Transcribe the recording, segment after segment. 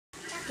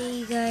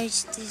Hey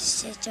guys,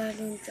 this is a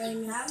challenge. I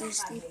need to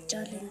sleep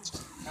challenge.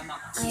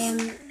 I am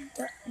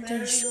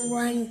just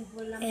one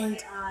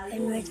and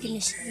I'm not gonna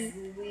sleep.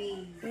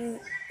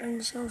 I'm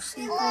so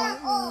sleepy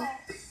right now.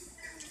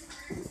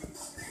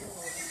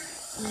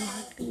 I'm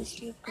not gonna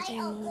sleep because I'm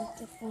on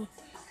the phone.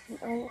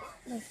 And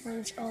my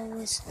phone's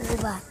always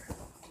low back.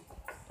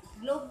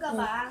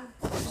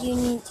 You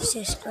need to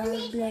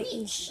subscribe, like,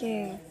 and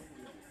share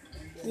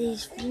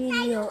this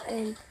video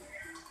and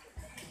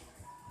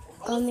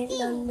comment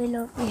down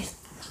below if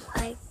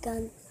I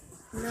can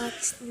not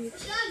sleep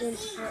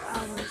 24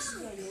 hours.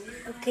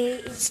 Okay,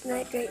 it's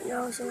night right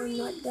now, so I'm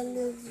not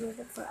gonna live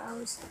 24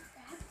 hours.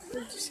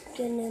 I'm just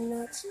gonna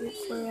not sleep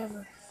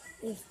forever.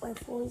 If my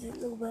phone's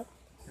at low bat,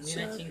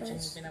 so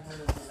guys,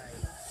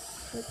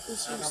 but this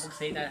is now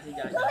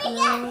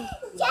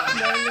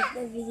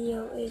the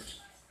video is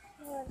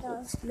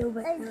low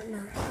bat right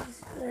now.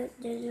 But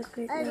there's a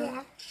great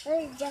now.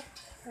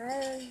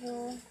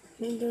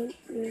 We don't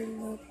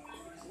really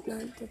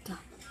not to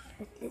talk.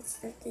 But let's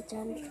start the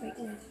challenge right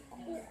now.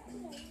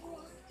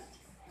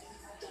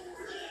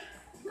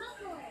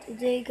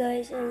 Today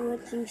guys, I'm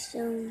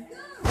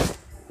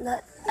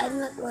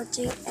not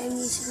watching, I'm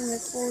using my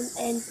phone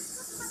and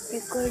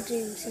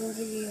recording some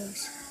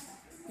videos.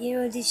 You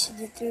know, this is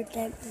the third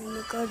time I'm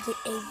recording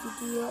a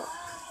video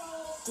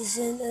to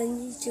send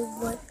on YouTube,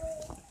 but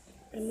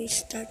I'm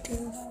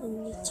starting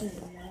on YouTube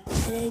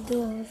and I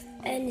don't have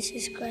any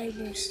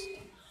subscribers.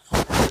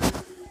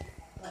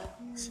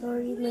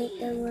 Sorry, my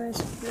camera is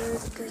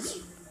blurred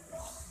because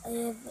I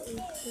have a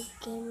good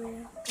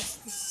camera because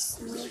this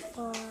is my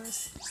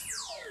boss.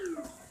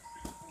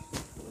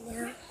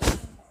 Now,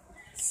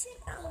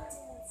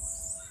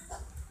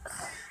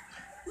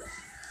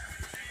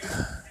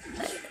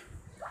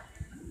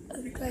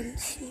 I'm trying to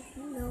sleep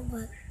now,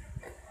 but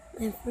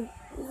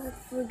not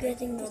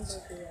forgetting my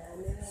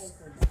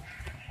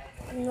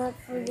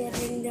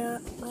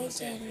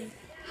channel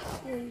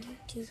on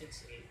YouTube.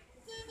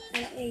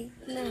 I'm a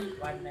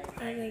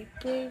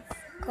brave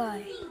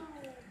guy.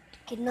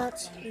 Cannot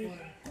sleep.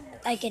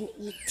 I can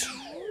eat.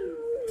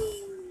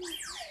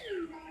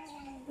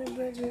 My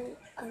brother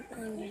and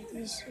I with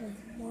this one.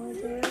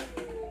 Mother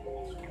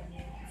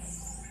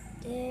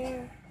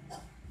there.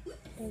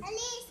 And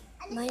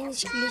mine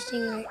is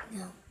glitching right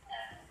now.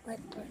 But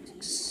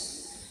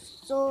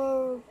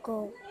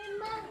Sorgo.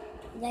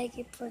 Like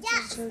a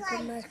project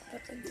Sorgo mask,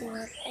 but I don't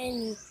have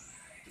any.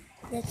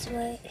 That's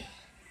why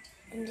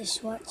I'm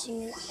just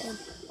watching it and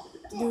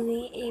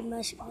doing a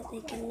mask, but I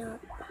cannot.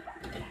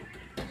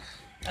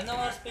 Ano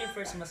oras pa yung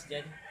first mass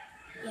dyan?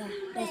 Yeah,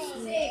 that's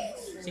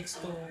it.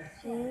 6 to...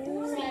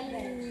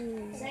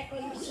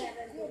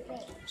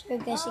 So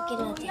guys, you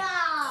cannot.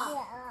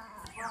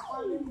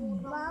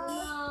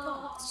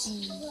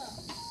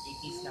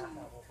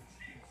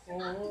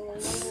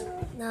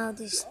 Now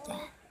this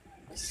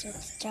is the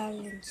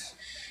challenge.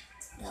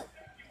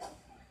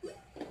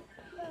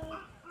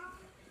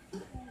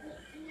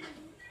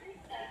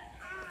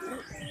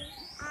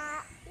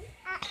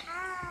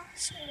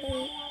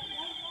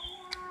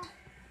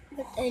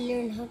 But I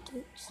learned how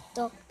to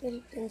talk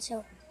Philippines,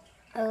 so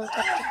I will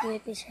talk to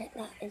Philippines right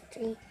now in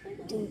 3,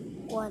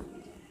 2, 1.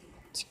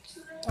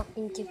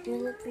 Talking to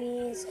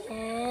Philippines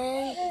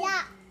and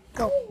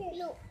go.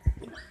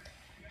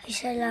 Ay,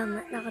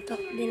 salamat. Nakatalk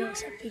din ako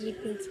sa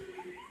Philippines.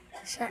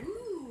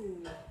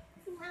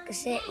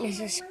 Kasi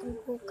nasa school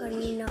ko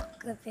kanina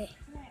gabi.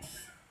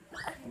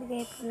 At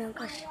bigay po ng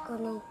crush ko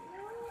nung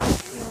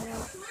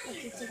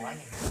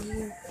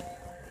nakikinig.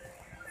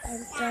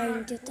 I'm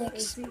trying to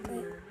texting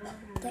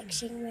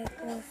my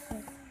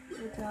girlfriend.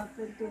 What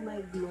happened to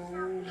my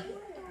globe?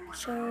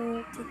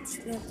 So it's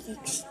not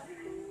fixed.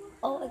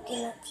 Oh, I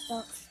cannot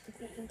talk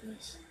to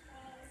English.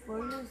 For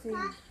your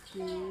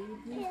safety,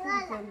 please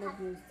confirm that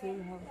you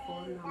still have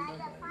phone number.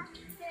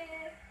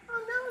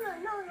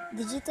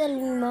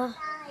 Digital Mima.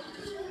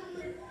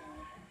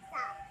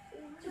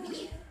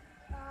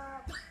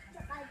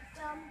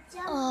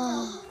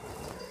 Oh.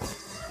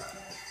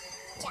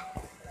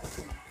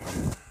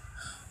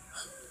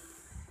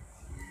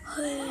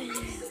 What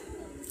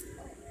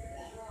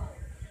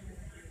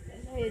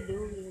are you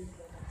doing?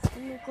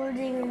 I'm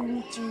recording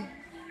on YouTube.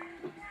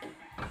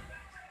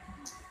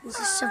 This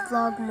is a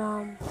vlog,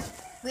 Mom.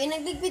 Kuya,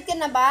 nagligpit ka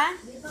na ba?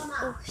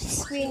 Oh,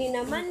 she's Queenie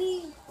naman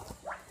eh.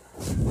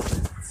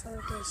 sorry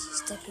guys,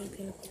 she's talking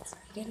Philippines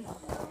again.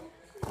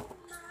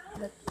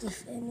 But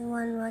if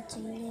anyone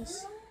watching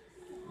this,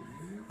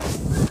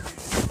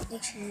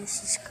 make sure you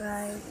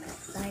subscribe,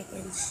 like,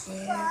 and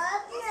share.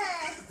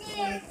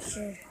 Make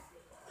sure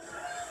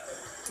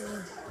to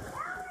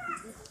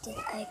click the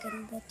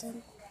icon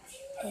button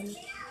and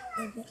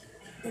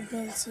the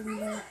bell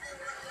symbol.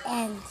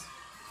 And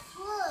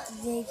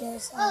today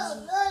guys, I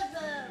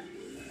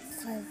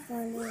have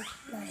 500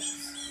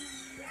 likes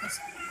because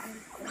I'm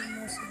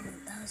almost on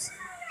 1,000.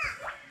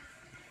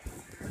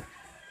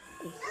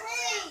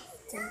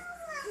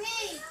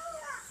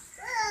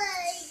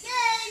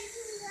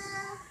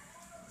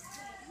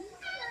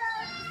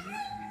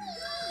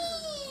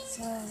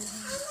 So,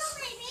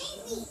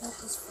 about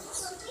this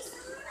first.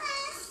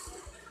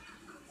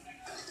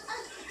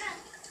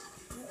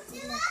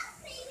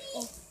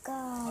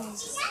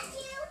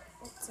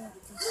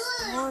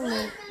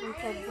 Ang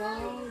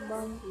tagal,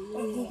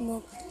 I did Bambi.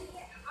 not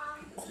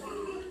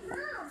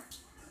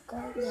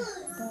count that.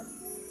 But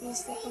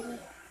please like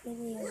the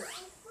video.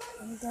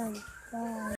 I'm done. Bye.